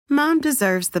Mom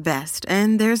deserves the best,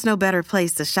 and there's no better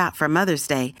place to shop for Mother's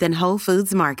Day than Whole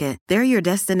Foods Market. They're your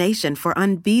destination for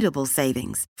unbeatable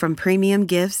savings, from premium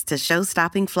gifts to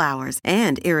show-stopping flowers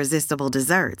and irresistible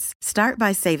desserts. Start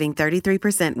by saving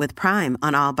 33% with Prime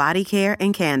on all body care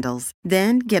and candles.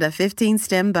 Then get a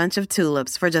 15-stem bunch of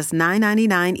tulips for just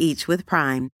 $9.99 each with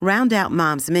Prime. Round out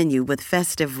Mom's menu with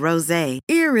festive rosé,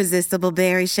 irresistible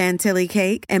berry chantilly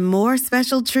cake, and more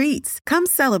special treats. Come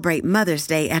celebrate Mother's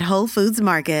Day at Whole Foods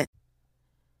Market.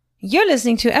 You're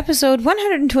listening to episode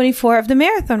 124 of the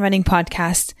Marathon Running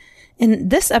Podcast. In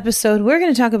this episode, we're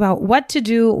going to talk about what to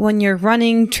do when your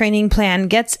running training plan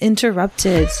gets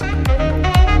interrupted.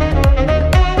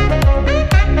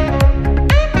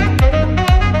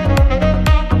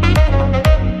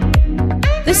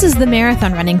 This is the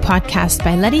Marathon Running Podcast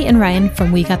by Letty and Ryan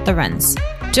from We Got the Runs.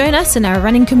 Join us in our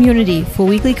running community for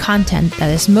weekly content that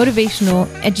is motivational,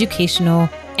 educational,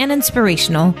 and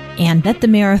inspirational, and let the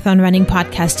Marathon Running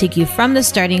Podcast take you from the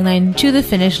starting line to the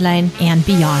finish line and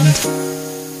beyond.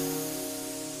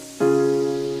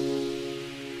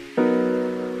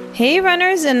 Hey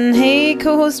runners, and hey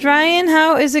co-host Ryan,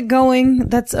 how is it going?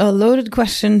 That's a loaded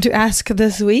question to ask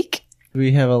this week.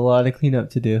 We have a lot of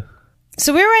cleanup to do.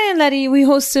 So we're Ryan and Letty. We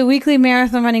host a weekly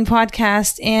marathon running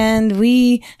podcast, and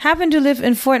we happen to live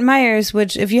in Fort Myers,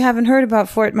 which if you haven't heard about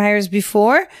Fort Myers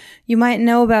before, you might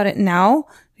know about it now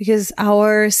because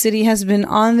our city has been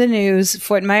on the news.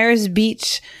 Fort Myers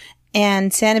Beach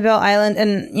and Sanibel Island,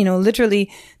 and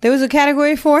literally there was a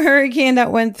Category 4 hurricane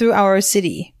that went through our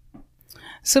city.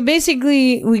 So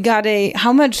basically we got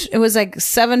how much? It was like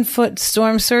 7-foot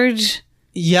storm surge.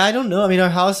 Yeah, I don't know. I mean, our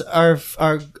house, our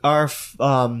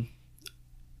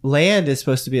land is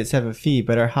supposed to be at 7 feet,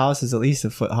 but our house is at least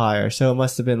a foot higher. So it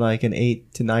must have been like an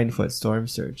 8 to 9 foot storm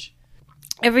surge.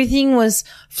 Everything was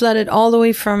flooded all the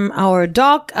way from our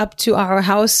dock up to our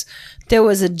house. There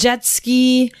was a jet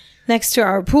ski next to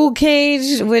our pool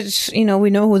cage, which, we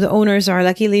know who the owners are,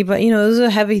 luckily, but those are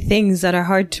heavy things that are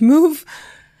hard to move.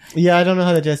 Yeah, I don't know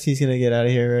how the jet ski's going to get out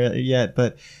of here yet,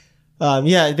 but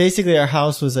yeah, basically our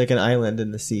house was like an island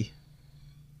in the sea.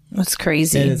 That's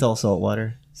crazy. And it's all salt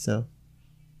water,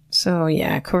 So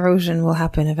yeah, corrosion will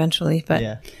happen eventually. But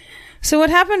yeah. So what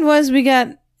happened was we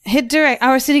got hit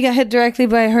our city got hit directly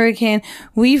by a hurricane.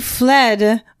 We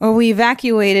evacuated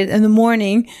in the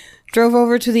morning, drove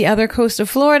over to the other coast of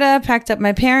Florida, packed up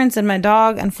my parents and my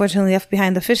dog, unfortunately left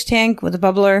behind the fish tank with a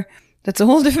bubbler. That's a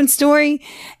whole different story.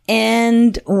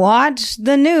 And watched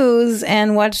the news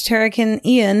and watched Hurricane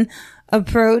Ian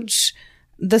approach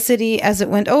the city as it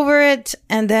went over it.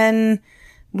 And then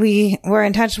we were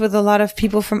in touch with a lot of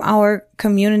people from our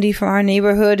community, from our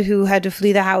neighborhood, who had to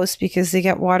flee the house because they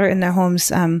got water in their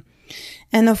homes. And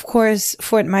of course,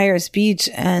 Fort Myers Beach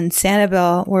and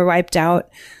Sanibel were wiped out.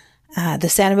 The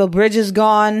Sanibel Bridge is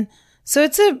gone. So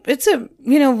it's a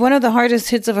one of the hardest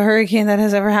hits of a hurricane that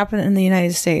has ever happened in the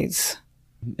United States.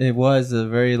 It was a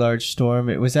very large storm.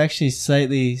 It was actually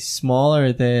slightly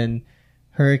smaller than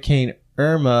Hurricane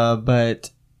Irma,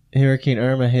 but Hurricane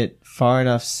Irma hit far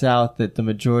enough south that the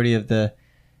majority of the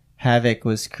havoc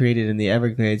was created in the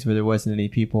Everglades where there wasn't any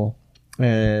people.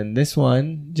 And this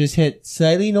one just hit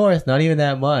slightly north, not even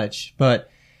that much, but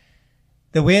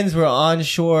the winds were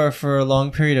onshore for a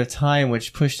long period of time,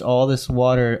 which pushed all this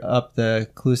water up the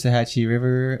Caloosahatchee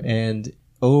River and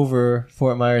over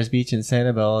Fort Myers Beach and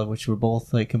Sanibel, which were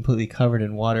both like completely covered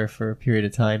in water for a period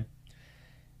of time.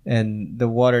 And the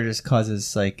water just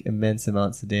causes like immense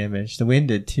amounts of damage. The wind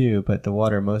did too, but the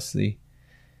water mostly.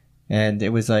 And it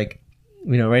was like,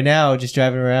 right now, just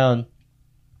driving around,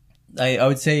 I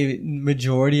would say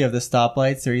majority of the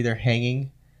stoplights are either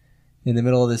hanging in the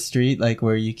middle of the street, like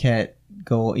where you can't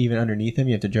go even underneath them.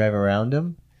 You have to drive around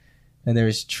them. And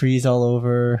there's trees all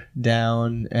over,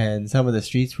 down, and some of the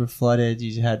streets were flooded.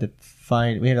 We had to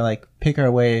like pick our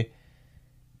way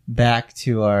back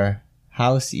to our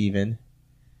house even,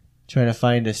 trying to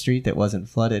find a street that wasn't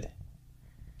flooded.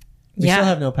 We still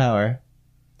have no power.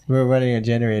 We're running a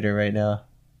generator right now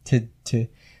to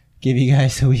give you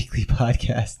guys a weekly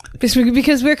podcast.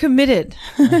 Because we're committed.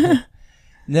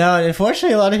 No,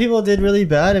 unfortunately, a lot of people did really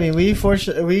bad. I mean, we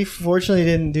fortunately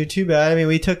didn't do too bad. I mean,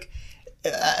 we took,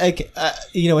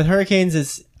 with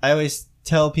hurricanes, I always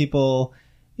tell people,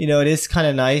 it is kind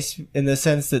of nice in the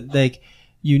sense that, like,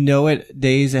 it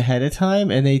days ahead of time,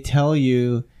 and they tell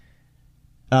you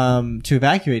to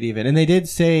evacuate even. And they did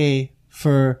say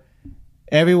for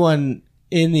everyone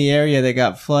in the area that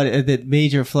got flooded, that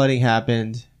major flooding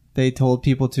happened, they told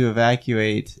people to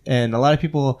evacuate. And a lot of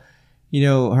people,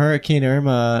 Hurricane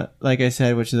Irma, like I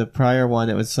said, which is a prior one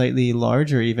that was slightly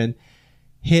larger even,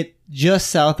 hit just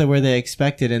south of where they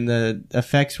expected, and the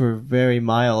effects were very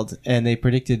mild, and they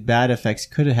predicted bad effects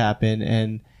could happen.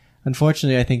 And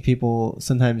unfortunately, I think people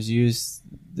sometimes use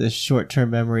the short-term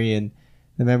memory and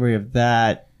the memory of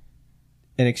that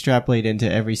and extrapolate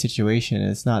into every situation, and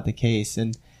it's not the case.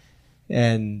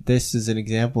 And this is an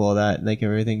example of that, like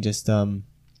everything just hit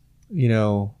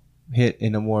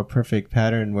in a more perfect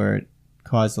pattern where it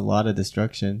caused a lot of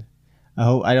destruction.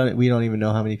 We don't even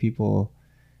know how many people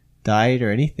died or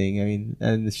anything. I mean,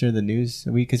 and sure the news,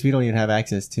 because we don't even have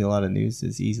access to a lot of news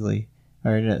as easily.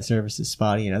 Our internet service is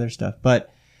spotty and other stuff.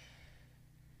 But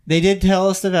they did tell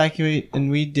us to evacuate, and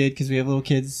we did because we have little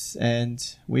kids, and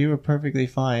we were perfectly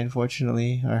fine.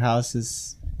 Fortunately, our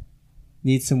house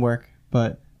needs some work,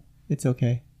 but it's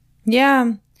okay.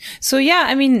 Yeah. So yeah,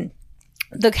 I mean,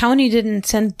 the county didn't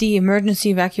send the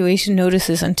emergency evacuation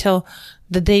notices until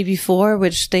the day before,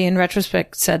 which they in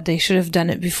retrospect said they should have done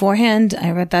it beforehand.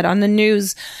 I read that on the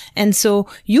news. And so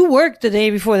you worked the day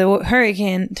before the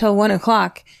hurricane till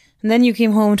 1:00. And then you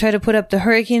came home, tried to put up the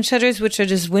hurricane shutters, which are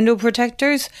just window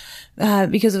protectors,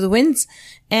 because of the winds.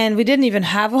 And we didn't even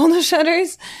have all the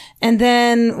shutters. And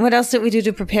then what else did we do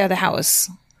to prepare the house?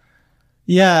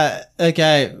 Yeah.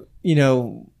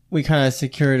 We kind of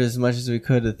secured as much as we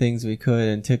could, the things we could,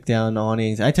 and took down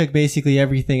awnings. I took basically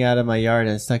everything out of my yard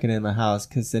and stuck it in my house,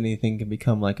 because anything can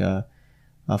become like a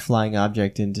flying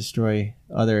object and destroy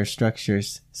other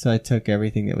structures. So I took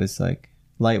everything that was like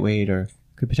lightweight or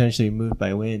could potentially be moved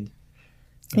by wind.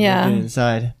 Yeah. Moved it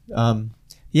inside.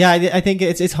 I think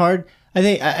it's hard. I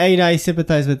think I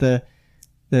sympathize with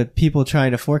the people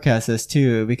trying to forecast this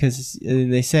too, because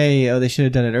they say, oh, they should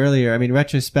have done it earlier. I mean,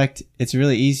 retrospect, it's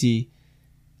really easy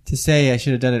to say I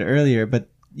should have done it earlier, but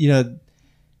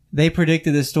they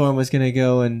predicted the storm was going to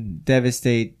go and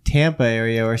devastate Tampa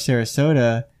area or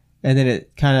Sarasota, and then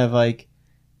it kind of like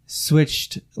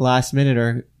switched last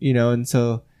minute, and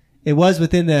so it was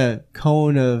within the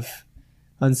cone of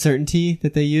uncertainty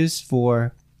that they use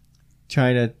for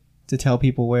trying to tell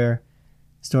people where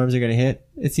storms are going to hit,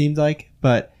 it seemed like.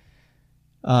 But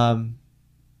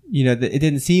it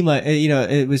didn't seem like,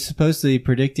 it was supposedly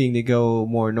predicting to go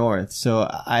more north. So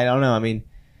I don't know. I mean,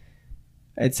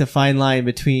 it's a fine line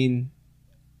between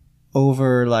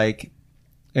over like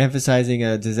emphasizing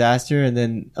a disaster and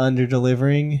then under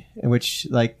delivering, which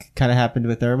like kind of happened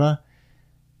with Irma,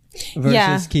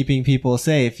 versus keeping people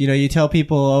safe. You tell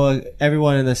people, oh,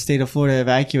 everyone in the state of Florida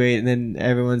evacuate, and then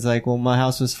everyone's like, well, my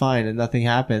house was fine and nothing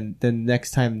happened. Then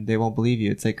next time they won't believe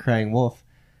you. It's like crying wolf.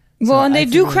 Well, and they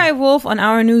do cry wolf on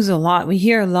our news a lot. We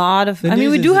hear a lot of,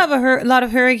 we do have a lot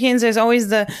of hurricanes. There's always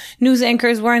the news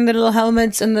anchors wearing the little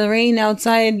helmets in the rain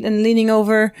outside and leaning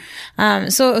over.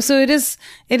 So it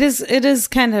is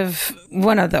kind of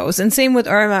one of those. And same with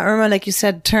Irma. Irma, like you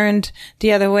said, turned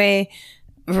the other way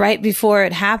right before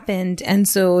it happened. And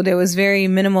so there was very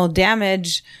minimal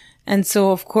damage. And so,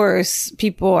 of course,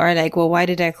 people are like, well, why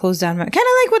did I close down kind of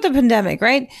like with the pandemic,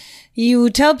 right? You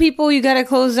tell people you got to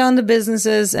close down the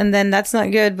businesses, and then that's not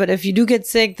good. But if you do get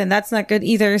sick, then that's not good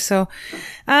either. So,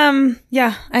 I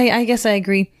guess I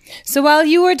agree. So while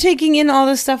you were taking in all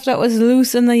the stuff that was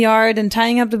loose in the yard and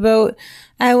tying up the boat,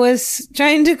 I was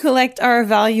trying to collect our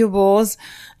valuables,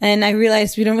 and I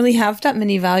realized we don't really have that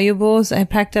many valuables. I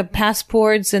packed up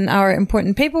passports and our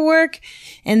important paperwork,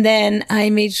 and then I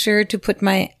made sure to put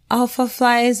my alpha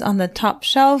flies on the top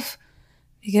shelf,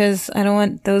 because I don't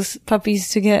want those puppies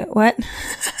to get wet.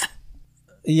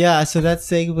 Yeah, so that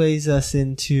segues us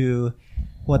into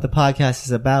what the podcast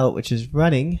is about, which is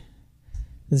running.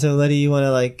 And so, Letty, you want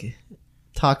to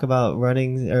talk about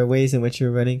running, or ways in which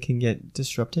your running can get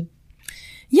disrupted?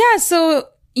 Yeah, so,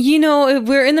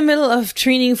 we're in the middle of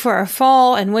training for our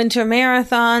fall and winter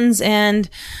marathons, and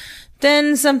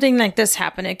then something like this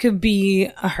happened. It could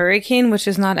be a hurricane, which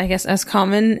is not, I guess, as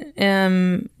common,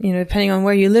 depending on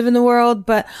where you live in the world,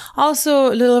 but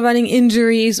also little running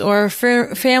injuries or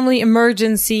family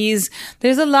emergencies.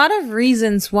 There's a lot of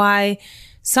reasons why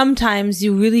sometimes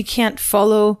you really can't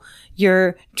follow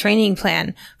your training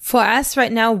plan. For us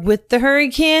right now with the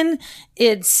hurricane,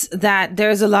 it's that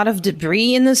there's a lot of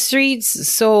debris in the streets.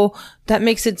 So that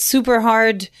makes it super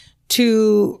hard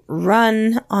to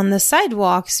run on the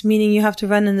sidewalks, meaning you have to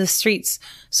run in the streets.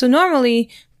 So normally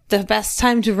the best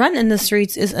time to run in the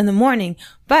streets is in the morning.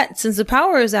 But since the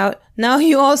power is out, now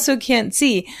you also can't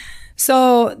see.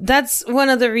 So that's one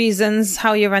of the reasons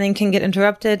how your running can get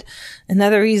interrupted.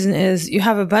 Another reason is you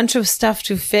have a bunch of stuff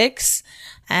to fix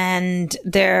and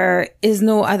there is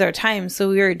no other time. So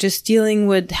we're just dealing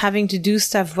with having to do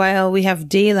stuff while we have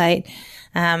daylight.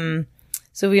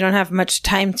 So we don't have much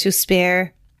time to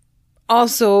spare.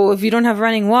 Also, if you don't have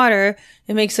running water,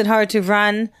 it makes it hard to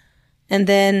run. and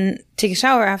then take a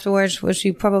shower afterwards, which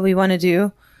you probably want to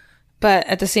do. But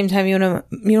at the same time, you don't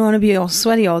want to be all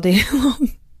sweaty all day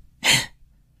long.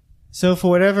 So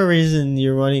for whatever reason,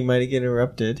 your running might get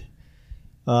interrupted.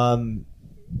 Sometimes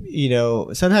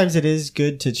it is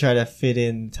good to try to fit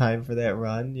in time for that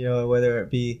run, whether it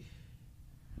be,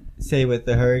 say, with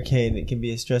the hurricane, it can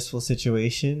be a stressful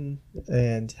situation,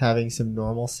 and having some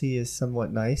normalcy is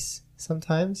somewhat nice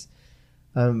sometimes.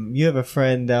 You have a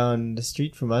friend down the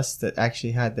street from us that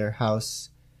actually had their house,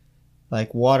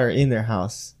 like water in their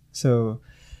house. So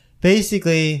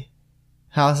basically,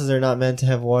 houses are not meant to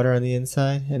have water on the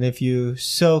inside. And if you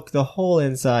soak the whole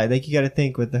inside, like you got to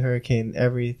think with the hurricane,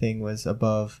 everything was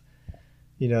above,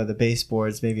 the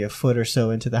baseboards, maybe a foot or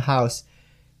so into the house.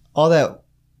 All that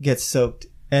gets soaked,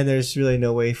 and there's really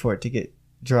no way for it to get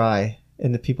dry.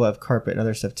 And the people have carpet and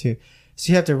other stuff too.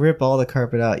 So you have to rip all the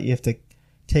carpet out. You have to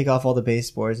take off all the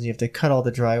baseboards, and you have to cut all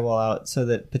the drywall out so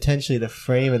that potentially the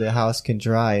frame of the house can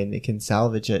dry and it can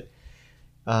salvage it,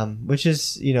 which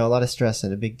is, a lot of stress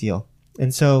and a big deal.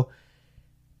 And so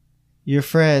your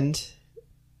friend,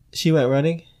 she went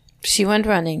running? She went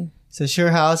running. So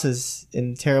her house is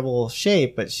in terrible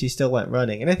shape, but she still went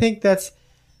running. And I think that's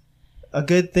a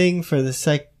good thing for the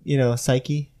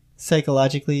psyche.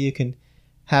 Psychologically, you can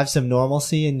have some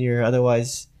normalcy in your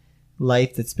otherwise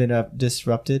life that's been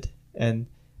disrupted. And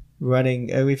running,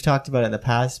 we've talked about it in the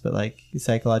past, but like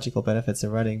psychological benefits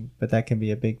of running, but that can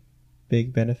be a big,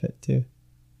 big benefit too.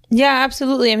 Yeah,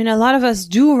 absolutely. I mean, a lot of us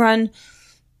do run.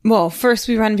 Well, first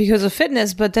we run because of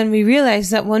fitness, but then we realize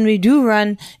that when we do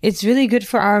run, it's really good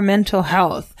for our mental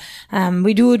health.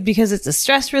 We do it because it's a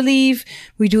stress relief.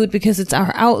 We do it because it's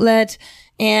our outlet.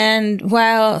 And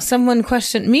while someone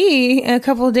questioned me a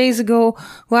couple of days ago,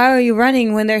 why are you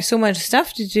running when there's so much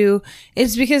stuff to do?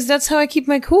 It's because that's how I keep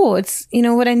my cool. It's,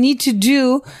 what I need to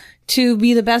do to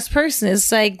be the best person.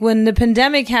 It's like when the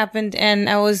pandemic happened and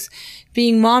I was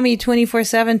being mommy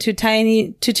 24/7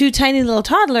 to two tiny little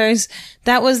toddlers,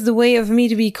 that was the way of me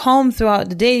to be calm throughout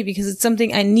the day because it's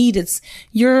something I need. It's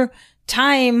your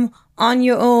time on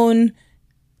your own,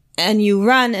 and you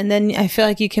run, and then I feel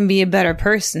like you can be a better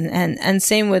person. And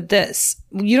same with this.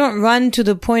 You don't run to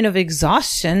the point of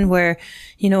exhaustion where,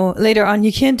 later on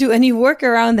you can't do any work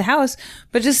around the house,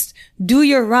 but just do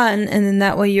your run, and then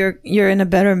that way you're in a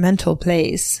better mental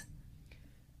place.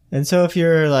 And so if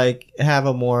you're have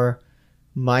a more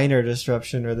minor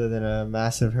disruption rather than a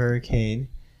massive hurricane,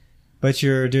 but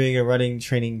you're doing a running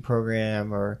training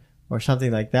program or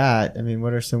something like that, I mean,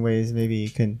 what are some ways maybe you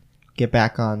can get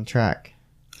back on track?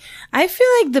 I feel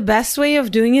like the best way of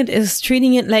doing it is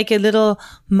treating it like a little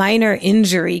minor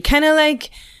injury, kind of like,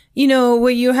 where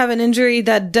you have an injury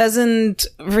that doesn't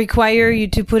require you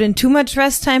to put in too much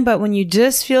rest time, but when you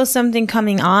just feel something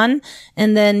coming on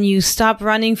and then you stop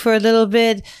running for a little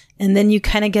bit, and then you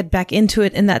kind of get back into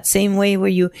it in that same way where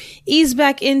you ease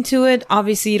back into it.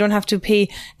 Obviously, you don't have to pay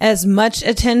as much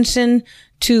attention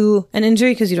to an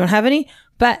injury because you don't have any,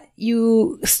 but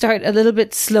you start a little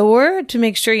bit slower to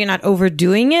make sure you're not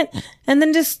overdoing it, and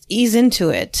then just ease into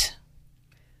it.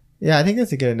 Yeah, I think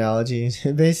that's a good analogy.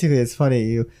 Basically, it's funny.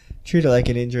 You treat it like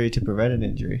an injury to prevent an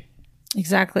injury.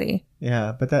 Exactly.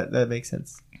 Yeah, but that makes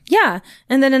sense. Yeah.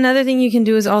 And then another thing you can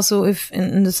do is also and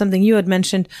this is something you had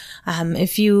mentioned,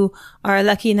 if you are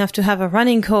lucky enough to have a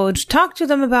running coach, talk to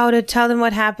them about it, tell them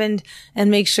what happened,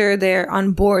 and make sure they're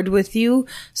on board with you.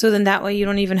 So then that way you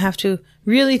don't even have to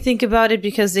really think about it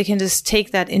because they can just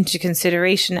take that into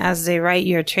consideration as they write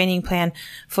your training plan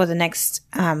for the next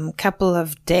couple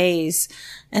of days.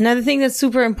 Another thing that's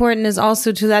super important is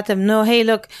also to let them know, hey,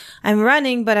 look, I'm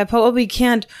running, but I probably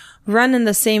can't run in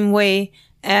the same way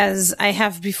as I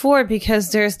have before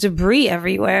because there's debris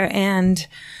everywhere and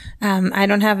I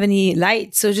don't have any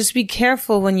light. So just be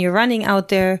careful when you're running out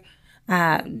there,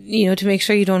 to make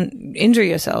sure you don't injure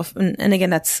yourself. And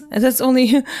again, that's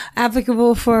only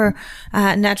applicable for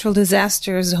natural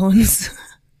disaster zones.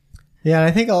 Yeah,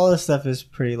 I think all this stuff is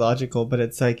pretty logical, but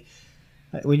it's like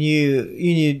when you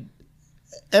need,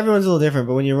 everyone's a little different,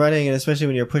 but when you're running, and especially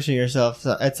when you're pushing yourself,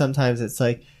 sometimes it's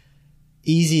like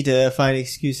easy to find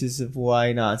excuses of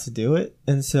why not to do it.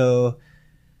 And so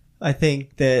I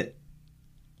think that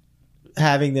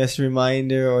having this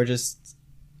reminder or just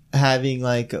having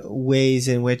ways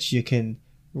in which you can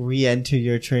re-enter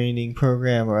your training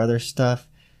program or other stuff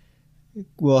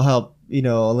will help,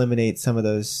 eliminate some of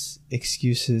those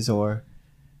excuses or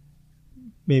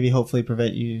maybe hopefully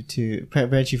prevent you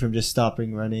from just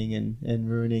stopping running and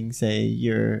ruining, say,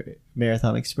 your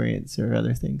marathon experience or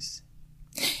other things.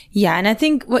 Yeah, and I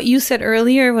think what you said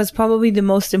earlier was probably the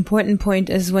most important point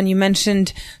is when you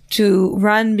mentioned to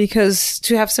run because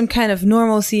to have some kind of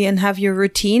normalcy and have your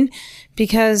routine.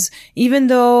 Because even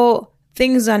though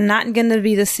things are not going to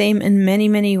be the same in many,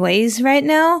 many ways right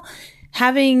now,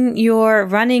 having your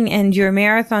running and your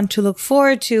marathon to look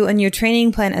forward to and your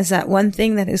training plan as that one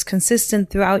thing that is consistent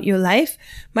throughout your life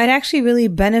might actually really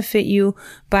benefit you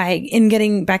in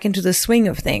getting back into the swing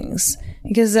of things.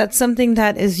 Because that's something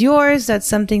that is yours. That's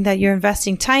something that you're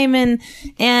investing time in.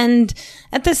 And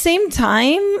at the same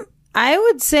time, I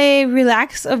would say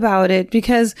relax about it,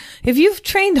 because if you've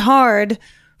trained hard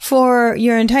for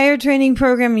your entire training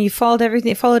program and you followed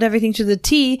everything to the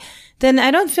T, then I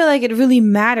don't feel like it really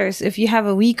matters if you have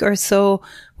a week or so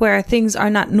where things are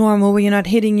not normal, where you're not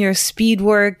hitting your speed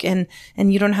work and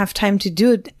you don't have time to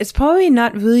do it. It's probably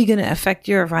not really going to affect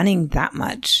your running that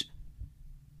much.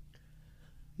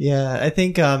 Yeah, I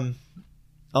think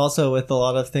also with a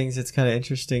lot of things, it's kind of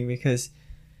interesting because,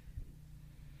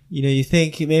 you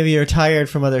think maybe you're tired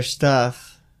from other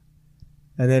stuff,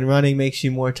 and then running makes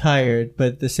you more tired, but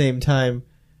at the same time,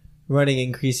 running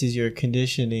increases your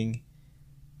conditioning,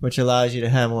 which allows you to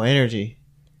have more energy.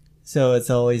 So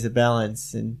it's always a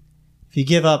balance. And if you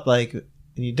give up, and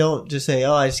you don't just say,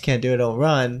 oh, I just can't do it, I'll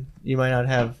run, you might not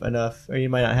have enough, or you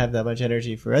might not have that much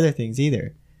energy for other things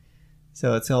either.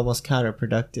 So it's almost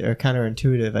counterproductive or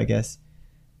counterintuitive, I guess.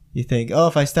 You think, oh,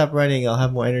 if I stop running, I'll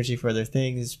have more energy for other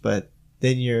things, but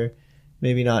then you're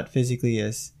maybe not physically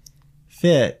as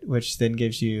fit, which then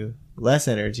gives you less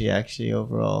energy actually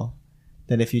overall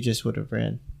than if you just would have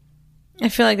ran. I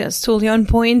feel like that's totally on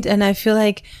point, and I feel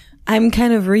like I'm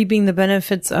kind of reaping the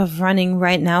benefits of running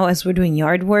right now as we're doing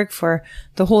yard work for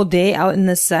the whole day out in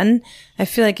the sun. I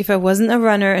feel like if I wasn't a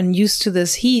runner and used to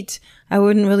this heat, I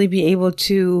wouldn't really be able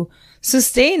to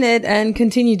sustain it and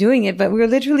continue doing it. But we're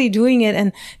literally doing it,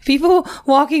 and people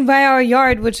walking by our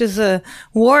yard, which is a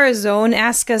war zone,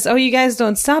 ask us, oh, you guys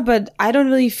don't stop, but I don't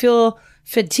really feel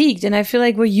fatigued. And I feel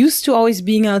like we're used to always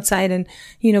being outside and,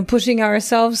 pushing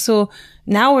ourselves. So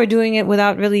now we're doing it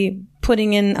without really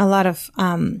putting in a lot of,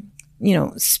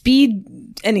 speed,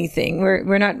 anything.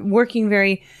 We're not working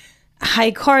very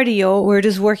high cardio. We're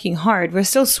just working hard. We're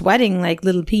still sweating like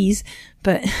little peas,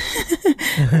 but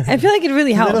I feel like it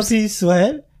really helps. Little peas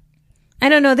sweat? I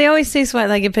don't know. They always say sweat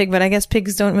like a pig, but I guess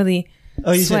pigs don't really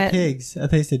Oh, you sweat. said pigs. I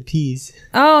thought you said peas.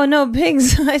 Oh, no,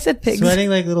 pigs. I said pigs. Sweating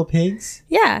like little pigs?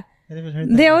 Yeah. I never heard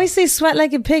that. They always say sweat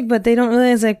like a pig, but they don't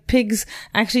realize like pigs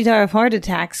actually die of heart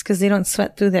attacks because they don't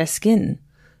sweat through their skin.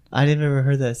 I never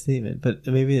heard that statement, but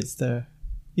maybe it's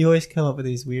you always come up with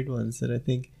these weird ones that I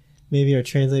think maybe are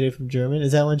translated from German.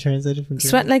 Is that one translated from German?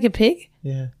 Sweat like a pig?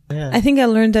 Yeah. Yeah. I think I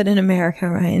learned that in America,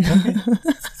 Ryan. Okay.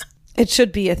 It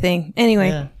should be a thing. Anyway.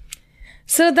 Yeah.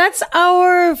 So that's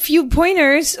our few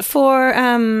pointers for,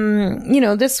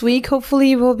 this week.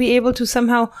 Hopefully we'll be able to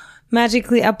somehow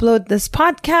magically upload this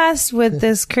podcast with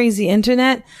this crazy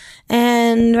internet.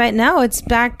 And right now it's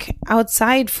back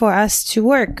outside for us to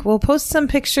work. We'll post some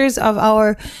pictures of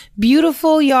our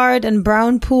beautiful yard and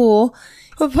brown pool.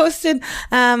 We'll post it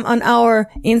on our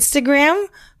Instagram,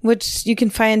 which you can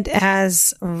find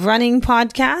as Running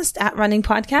Podcast, at Running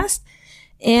Podcast.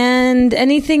 And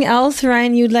anything else,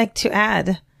 Ryan, you'd like to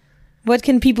add? What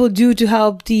can people do to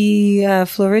help the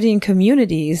Floridian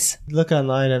communities? Look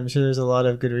online. I'm sure there's a lot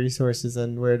of good resources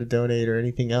on where to donate or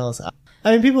anything else.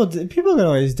 I mean, people can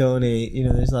always donate.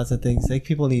 There's lots of things. Like,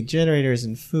 people need generators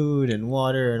and food and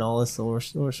water and all this all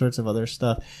sorts of other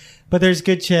stuff. But there's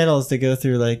good channels to go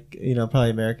through, like,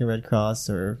 probably American Red Cross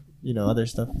or, other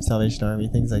stuff, Salvation Army,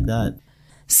 things like that.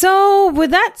 So, with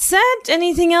that said,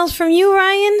 anything else from you,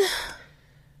 Ryan?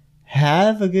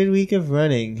 Have a good week of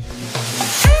running.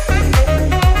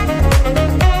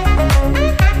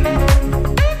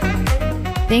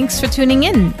 Thanks for tuning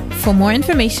in. For more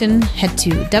information, head to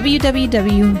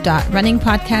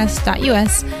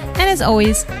www.runningpodcast.us. And as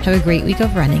always, have a great week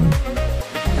of running.